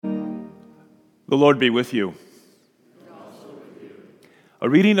The Lord be with you. And also with you. A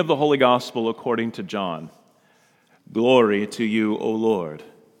reading of the Holy Gospel according to John. Glory to you, O Lord.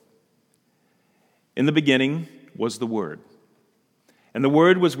 In the beginning was the Word, and the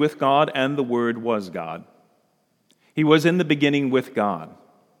Word was with God, and the Word was God. He was in the beginning with God.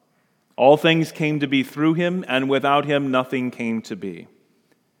 All things came to be through him, and without him nothing came to be.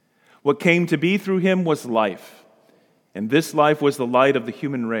 What came to be through him was life, and this life was the light of the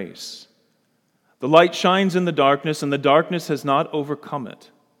human race. The light shines in the darkness, and the darkness has not overcome it.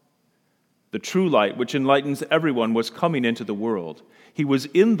 The true light, which enlightens everyone, was coming into the world. He was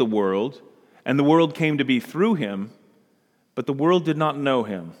in the world, and the world came to be through him, but the world did not know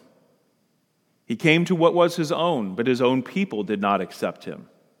him. He came to what was his own, but his own people did not accept him.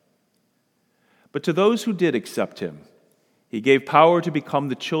 But to those who did accept him, he gave power to become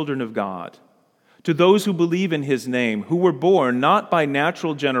the children of God, to those who believe in his name, who were born not by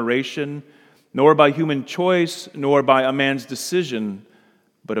natural generation, nor by human choice, nor by a man's decision,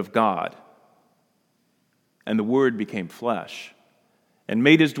 but of God. And the Word became flesh, and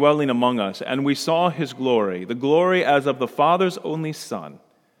made his dwelling among us, and we saw his glory, the glory as of the Father's only Son,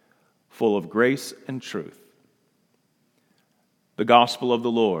 full of grace and truth. The Gospel of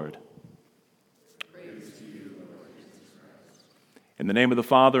the Lord. Praise to you, Lord Jesus Christ. In the name of the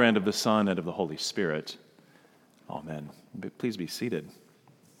Father, and of the Son, and of the Holy Spirit. Amen. Please be seated.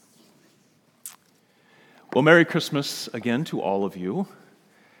 Well, Merry Christmas again to all of you.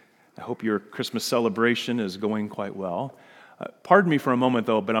 I hope your Christmas celebration is going quite well. Pardon me for a moment,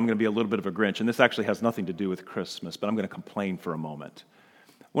 though, but I'm going to be a little bit of a Grinch, and this actually has nothing to do with Christmas, but I'm going to complain for a moment.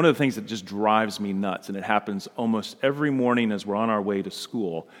 One of the things that just drives me nuts, and it happens almost every morning as we're on our way to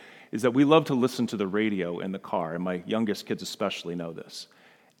school, is that we love to listen to the radio in the car, and my youngest kids especially know this.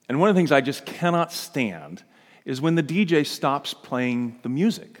 And one of the things I just cannot stand is when the DJ stops playing the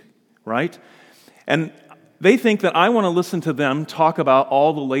music, right? And they think that I want to listen to them talk about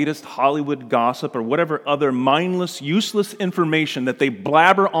all the latest Hollywood gossip or whatever other mindless, useless information that they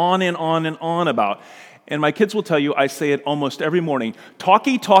blabber on and on and on about. And my kids will tell you, I say it almost every morning,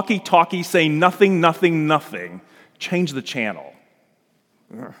 talky, talky, talky, say nothing, nothing, nothing. Change the channel.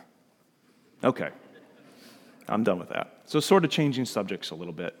 Okay, I'm done with that. So sort of changing subjects a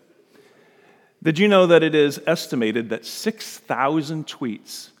little bit. Did you know that it is estimated that 6,000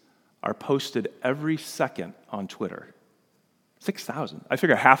 tweets are posted every second on Twitter? 6,000. I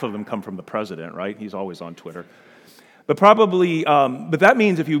figure half of them come from the president, right? He's always on Twitter. But that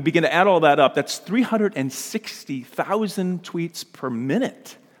means if you begin to add all that up, that's 360,000 tweets per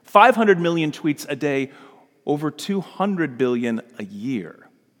minute, 500 million tweets a day, over 200 billion a year.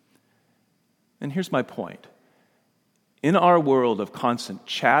 And here's my point. In our world of constant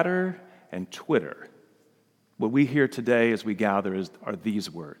chatter and Twitter, what we hear today as we gather are these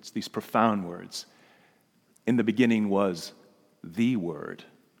words, these profound words. In the beginning was the Word.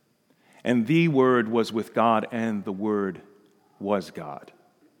 And the Word was with God, and the Word was God.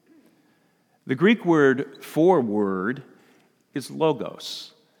 The Greek word for word is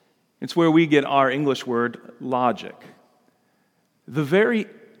logos. It's where we get our English word logic. The very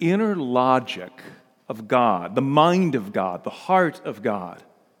inner logic of God, the mind of God, the heart of God.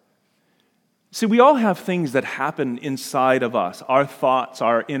 See, we all have things that happen inside of us, our thoughts,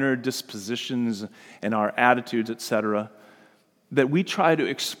 our inner dispositions, and our attitudes, etc., that we try to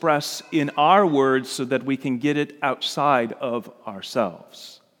express in our words so that we can get it outside of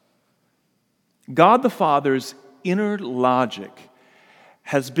ourselves. God the Father's inner logic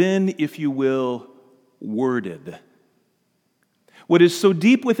has been, if you will, worded. What is so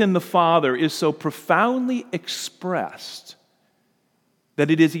deep within the Father is so profoundly expressed that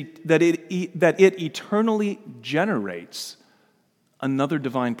it eternally generates another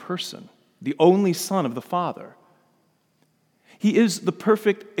divine person, the only Son of the Father. He is the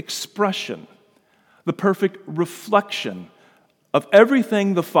perfect expression, the perfect reflection of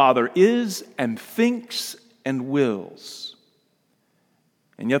everything the Father is and thinks and wills.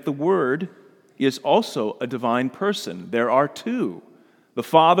 And yet the Word is also a divine person. There are two, the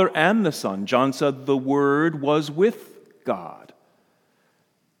Father and the Son. John said the Word was with God.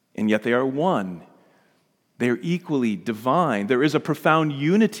 And yet they are one. They are equally divine. There is a profound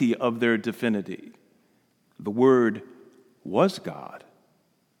unity of their divinity. The Word was God.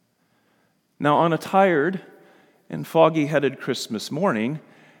 Now, on a tired and foggy-headed Christmas morning,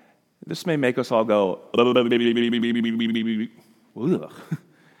 this may make us all go, ugh.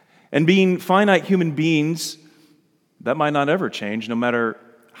 And being finite human beings, that might not ever change, no matter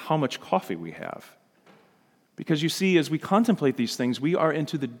how much coffee we have. Because you see, as we contemplate these things, we are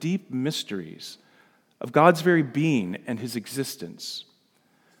into the deep mysteries of God's very being and his existence.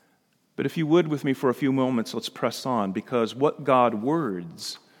 But if you would with me for a few moments, let's press on, because what God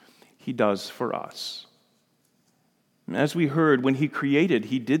words, he does for us. As we heard, when he created,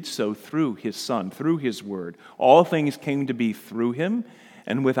 he did so through his Son, through his word. All things came to be through him,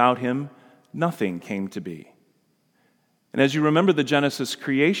 and without him, nothing came to be. And as you remember the Genesis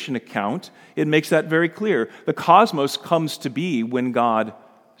creation account, it makes that very clear. The cosmos comes to be when God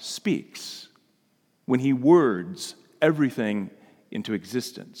speaks, when he words everything into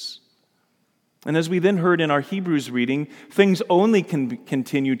existence. And as we then heard in our Hebrews reading, things only can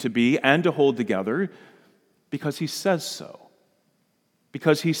continue to be and to hold together because he says so,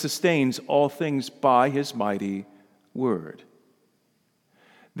 because he sustains all things by his mighty word.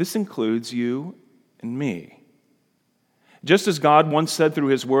 This includes you and me. Just as God once said through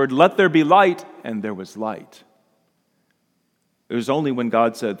his word, "Let there be light," and there was light. It was only when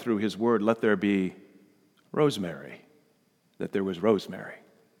God said through his word, "Let there be rosemary," that there was rosemary.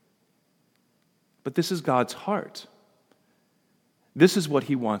 But this is God's heart. This is what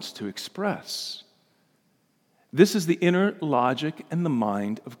he wants to express. This is the inner logic and the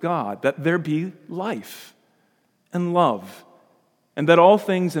mind of God, that there be life and love, and that all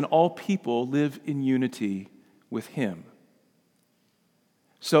things and all people live in unity with him.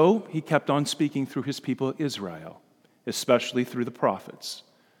 So he kept on speaking through his people Israel, especially through the prophets.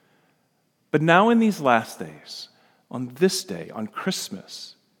 But now in these last days, on this day, on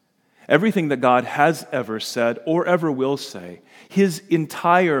Christmas, everything that God has ever said or ever will say, his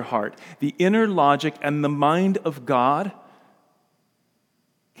entire heart, the inner logic and the mind of God,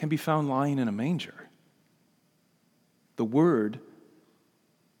 can be found lying in a manger. The Word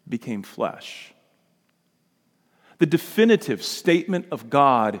became flesh. The definitive statement of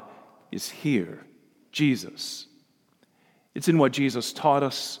God is here, Jesus. It's in what Jesus taught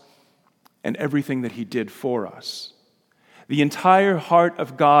us and everything that he did for us. The entire heart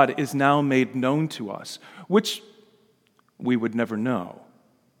of God is now made known to us, which we would never know.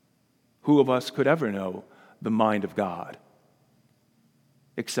 Who of us could ever know the mind of God?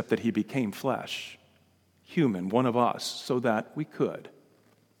 Except that he became flesh, human, one of us, so that we could.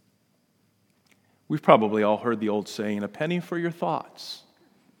 We've probably all heard the old saying, "A penny for your thoughts."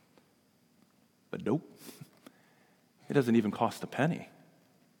 But nope, it doesn't even cost a penny.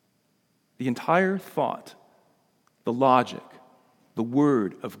 The entire thought, the logic, the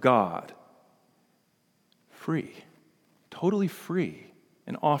word of God, free, totally free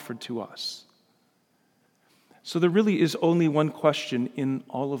and offered to us. So there really is only one question in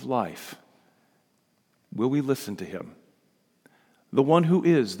all of life. Will we listen to him, the one who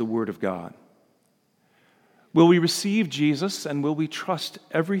is the Word of God? Will we receive Jesus, and will we trust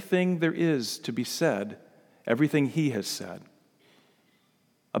everything there is to be said, everything he has said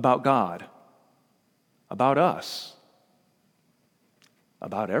about God, about us,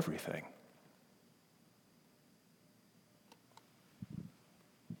 about everything?